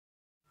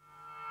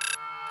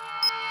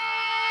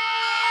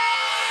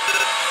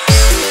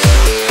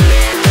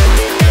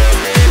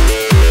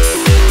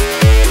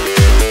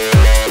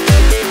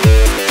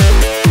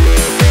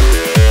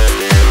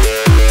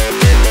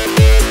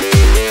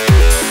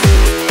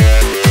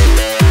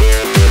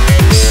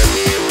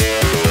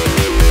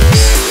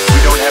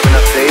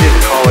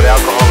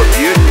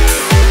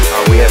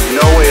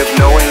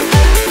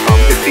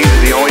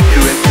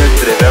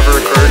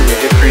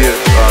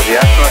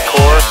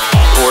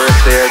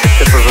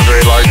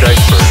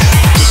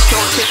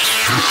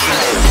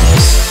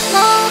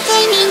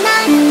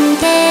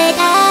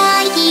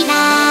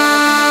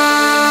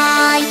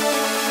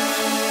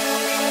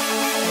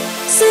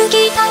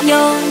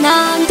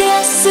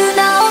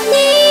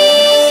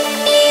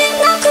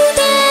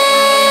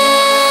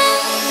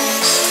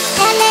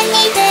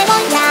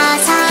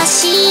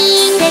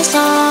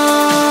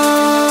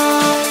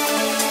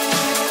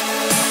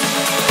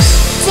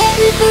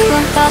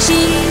私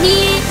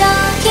にだ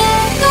け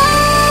が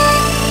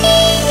い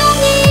いの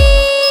に。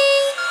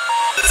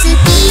好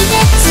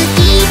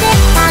きで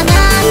たまん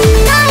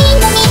ない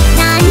のに、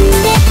なん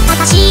で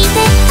私で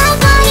可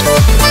愛く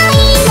ない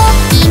の。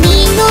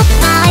君の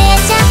前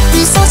じゃ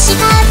嘘し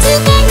かつ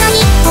けない。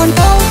本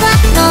当は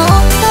も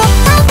っと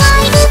可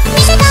愛く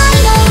見せたい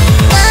の。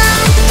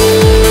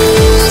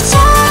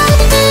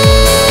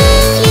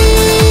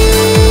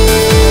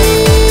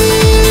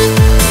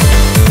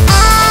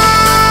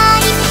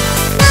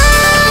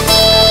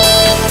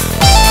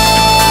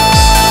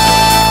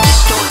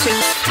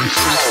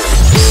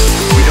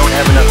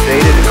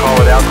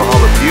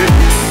Alcohol abuse.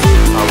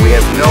 We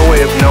have no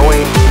way of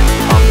knowing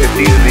if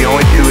these are the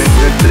only two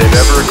incidents that have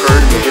ever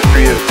occurred in the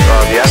history of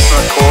the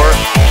astronaut corps,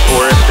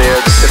 or if they are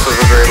the tip of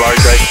a very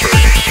large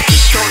iceberg.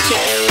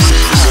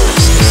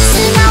 素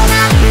直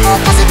な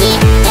おかず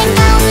に変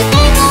顔で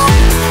も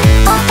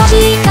落と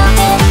した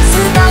て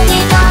素顔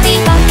になり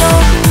たよ。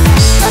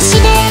そ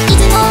してい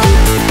つも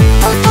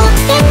怒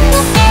ってんの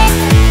って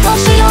どう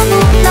しよう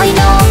もないの。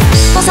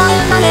抑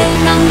えられ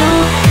ないの。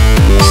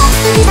も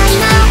ううるさい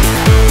な。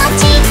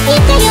言っ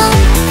てよ。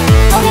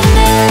ごめんね、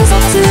そ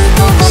のずっ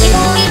と飛び越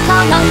えた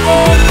なんて。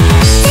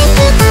全部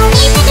顔に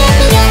出て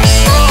るよ。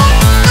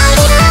あ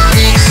れがい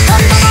い。そ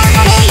んな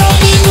のでよ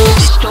りに。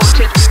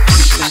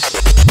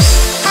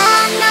あ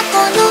んな子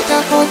のど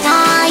こが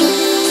い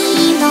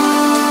いの。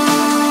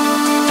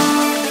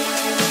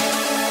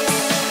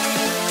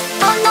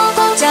あの子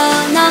じゃ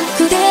な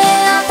くて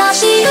私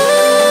を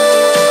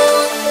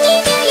見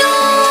てよ。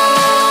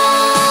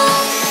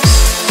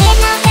ヘ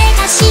ラヘ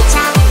ラしちゃ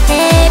って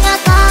ば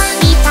か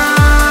り。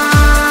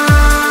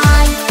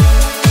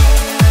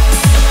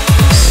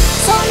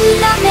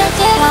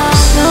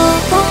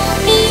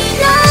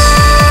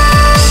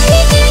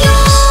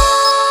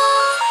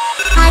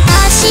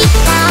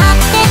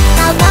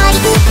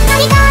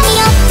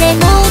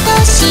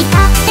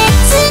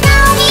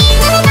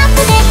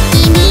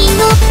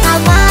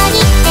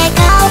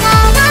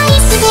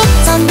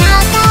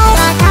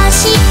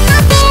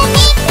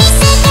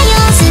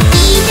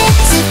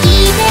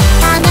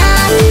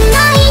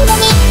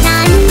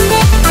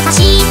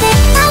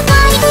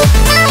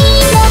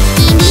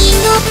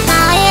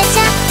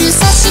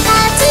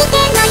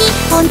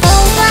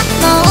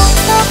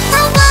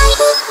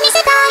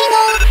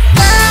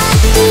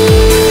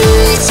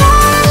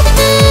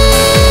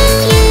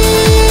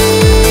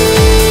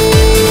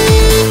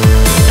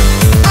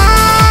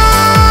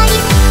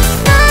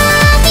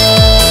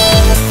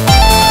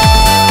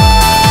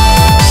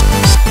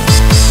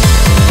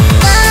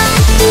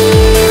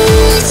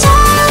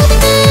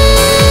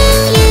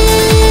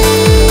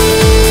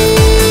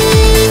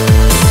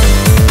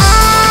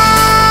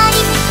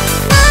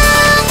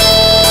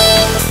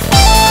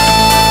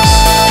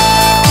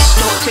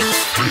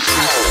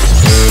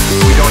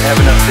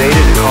Data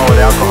to call it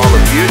alcohol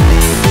abuse.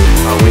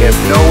 We have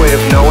no way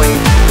of knowing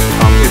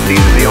if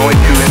these are the only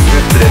two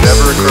incidents that have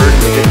ever occurred in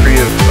the history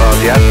of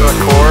the astronaut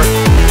corps,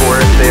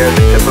 or if they are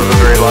the tip of a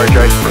very large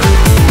iceberg.